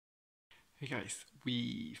Hey guys,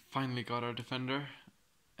 we finally got our defender.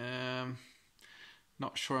 Um,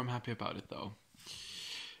 Not sure I'm happy about it though.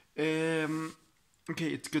 Okay,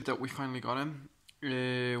 it's good that we finally got him.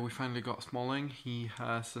 We finally got Smalling. He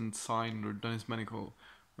hasn't signed or done his medical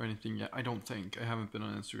or anything yet. I don't think. I haven't been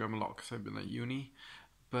on Instagram a lot because I've been at uni.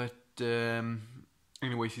 But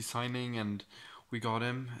anyways, he's signing and we got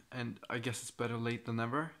him. And I guess it's better late than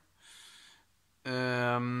never.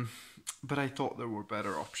 But I thought there were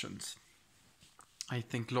better options. I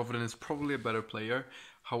think Lovren is probably a better player.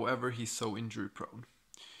 However, he's so injury prone.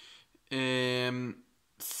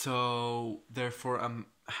 So therefore, I'm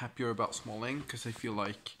happier about Smalling because I feel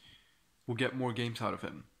like we'll get more games out of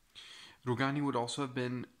him. Rugani would also have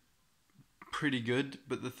been pretty good,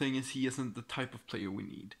 but the thing is, he isn't the type of player we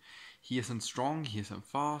need. He isn't strong. He isn't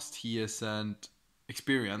fast. He isn't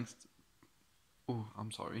experienced. Oh,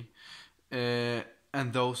 I'm sorry.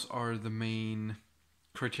 And those are the main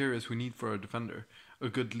criteria we need for a defender. A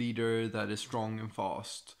good leader that is strong and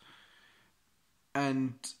fast.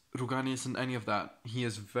 And Rugani isn't any of that. He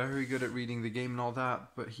is very good at reading the game and all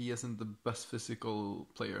that, but he isn't the best physical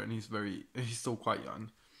player, and he's still quite young.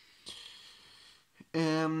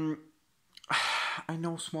 I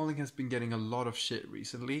know Smalling has been getting a lot of shit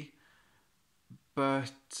recently,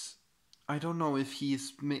 but I don't know if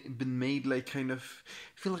he's been made like kind of.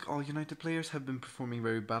 I feel like all United players have been performing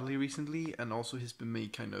very badly recently, and also he's been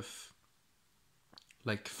made kind of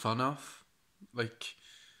like fun of, like,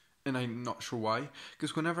 and I'm not sure why.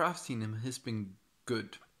 Because whenever I've seen him, he's been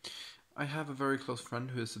good. I have a very close friend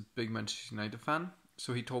who is a big Manchester United fan,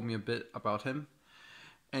 so he told me a bit about him,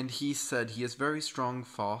 and he said he is very strong,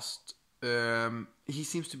 fast. He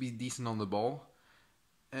seems to be decent on the ball.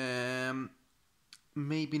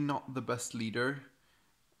 Maybe not the best leader,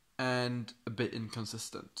 and a bit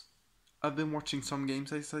inconsistent. I've been watching some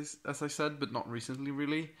games, as I said, but not recently,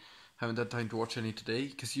 really. Haven't had time to watch any today,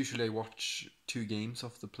 because usually I watch 2 games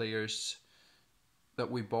of the players that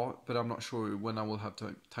we bought, but I'm not sure when I will have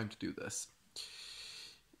time to do this.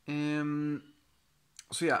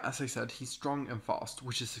 So yeah, as I said, he's strong and fast,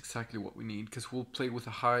 which is exactly what we need, because we'll play with a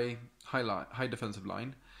high defensive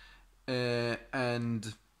line,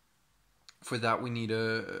 and for that we need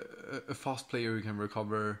a fast player who can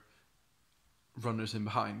recover runners in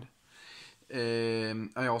behind.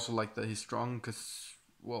 I also like that he's strong, because,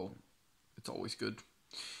 well, it's always good.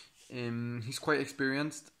 He's quite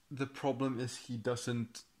experienced. The problem is he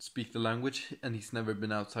doesn't speak the language, and he's never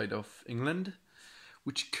been outside of England,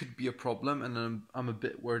 which could be a problem, and I'm a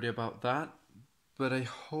bit worried about that. But I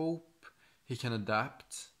hope he can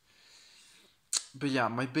adapt. But yeah,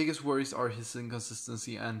 my biggest worries are his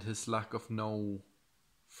inconsistency and his lack of know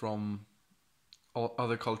from all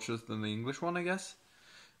other cultures than the English one, I guess.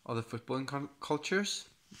 Other footballing cultures.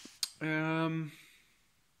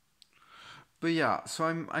 But yeah, so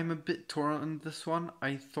I'm a bit torn on this one.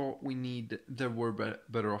 I thought there were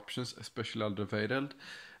better options, especially Alderweireld,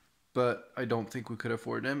 but I don't think we could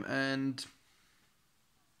afford him, and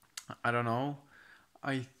I don't know.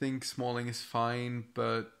 I think Smalling is fine,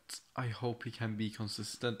 but I hope he can be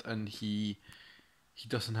consistent and he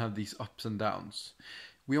doesn't have these ups and downs.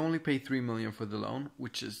 We only paid 3 million for the loan,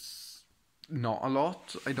 which is not a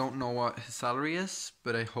lot. I don't know what his salary is,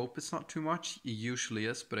 but I hope it's not too much. It usually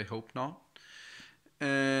is, but I hope not.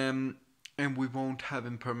 And we won't have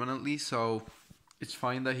him permanently, so it's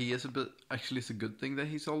fine that he is a bit. Actually, it's a good thing that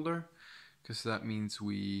he's older, because that means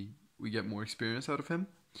we get more experience out of him.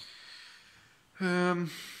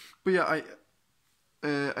 But yeah,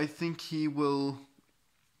 I think he will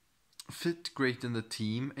fit great in the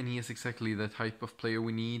team, and he is exactly the type of player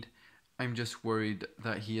we need. I'm just worried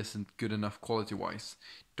that he isn't good enough quality-wise.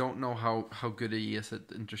 Don't know how good he is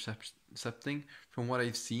at intercepting. From what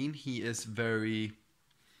I've seen, he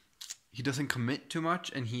doesn't commit too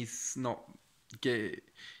much, and he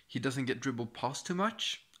doesn't get dribbled past too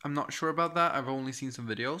much. I'm not sure about that. I've only seen some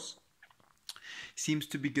videos. Seems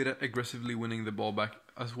to be good at aggressively winning the ball back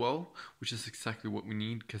as well, which is exactly what we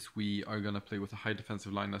need, because we are going to play with a high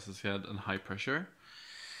defensive line, as I said, and high pressure.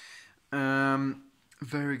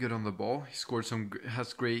 Very good on the ball. He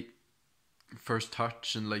has great first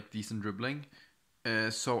touch and like decent dribbling.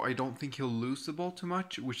 So I don't think he'll lose the ball too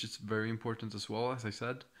much, which is very important as well, as I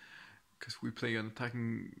said, because we play an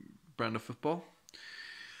attacking brand of football.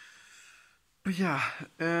 But yeah,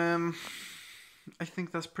 I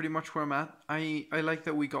think that's pretty much where I'm at. I like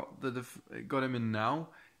that we got him in now.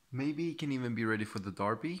 Maybe he can even be ready for the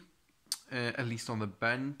derby, at least on the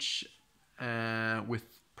bench, with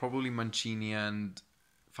probably Mancini and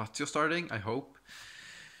Fazio starting, I hope.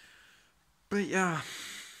 But yeah,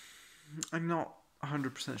 I'm not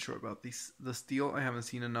 100% sure about this deal. I haven't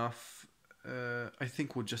seen enough I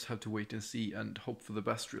think we'll just have to wait and see and hope for the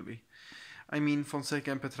best, really. I mean,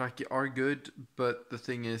 Fonseca and Petracchi are good, but the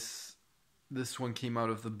thing is, this one came out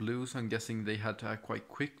of the blue, so I'm guessing they had to act quite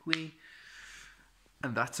quickly.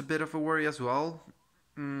 And that's a bit of a worry as well.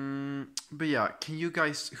 But yeah, can you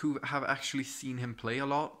guys who have actually seen him play a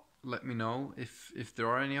lot, let me know if there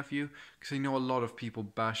are any of you, because I know a lot of people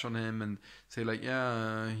bash on him and say like,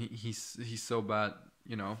 yeah, he's so bad,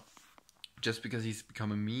 you know, just because he's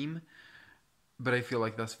become a meme. But I feel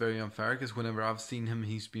like that's very unfair, because whenever I've seen him,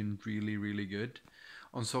 he's been really, really good.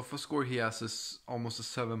 On SofaScore, he has almost a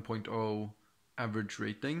 7.0 average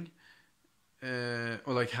rating. Or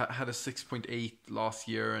like had a 6.8 last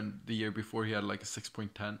year, and the year before he had like a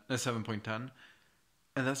 7.10.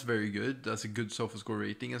 And that's very good. That's a good SofaScore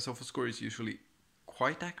rating. And SofaScore is usually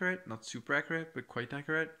quite accurate. Not super accurate, but quite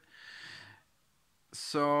accurate.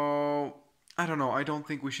 So I don't know. I don't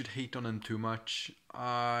think we should hate on him too much.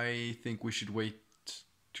 I think we should wait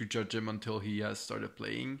to judge him until he has started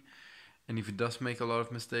playing. And if he does make a lot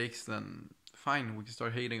of mistakes, then fine, we can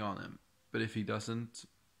start hating on him. But if he doesn't,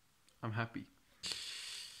 I'm happy.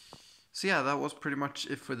 So yeah, that was pretty much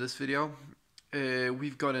it for this video.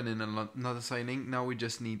 We've gotten in another signing. Now we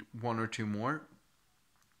just need one or two more.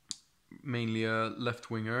 Mainly a left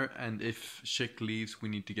winger, and if Schick leaves, we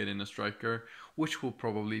need to get in a striker, which will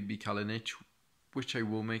probably be Kalinic, which I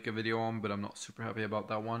will make a video on, but I'm not super happy about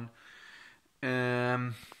that one.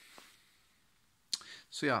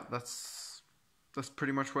 So yeah, that's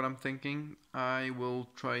pretty much what I'm thinking. I will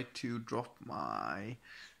try to drop my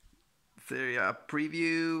Serie A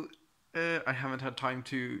preview. I haven't had time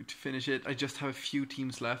to finish it. I just have a few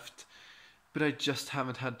teams left, but I just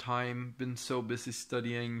haven't had time. Been so busy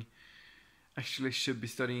studying. Actually, should be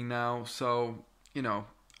studying now. So, you know,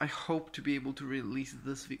 I hope to be able to release it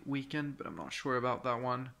this weekend, but I'm not sure about that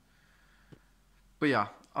one. But yeah,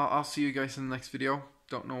 I'll see you guys in the next video.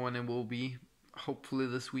 Don't know when it will be. Hopefully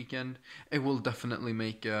this weekend. It will definitely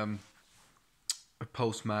make a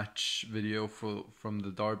post-match video from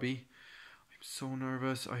the derby. So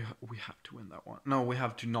nervous. We have to win that one. No, we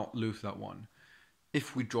have to not lose that one.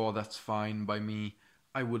 If we draw, that's fine by me.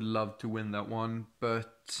 I would love to win that one,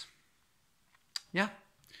 but yeah,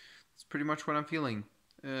 that's pretty much what I'm feeling.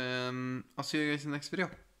 I'll see you guys in the next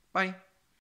video. Bye.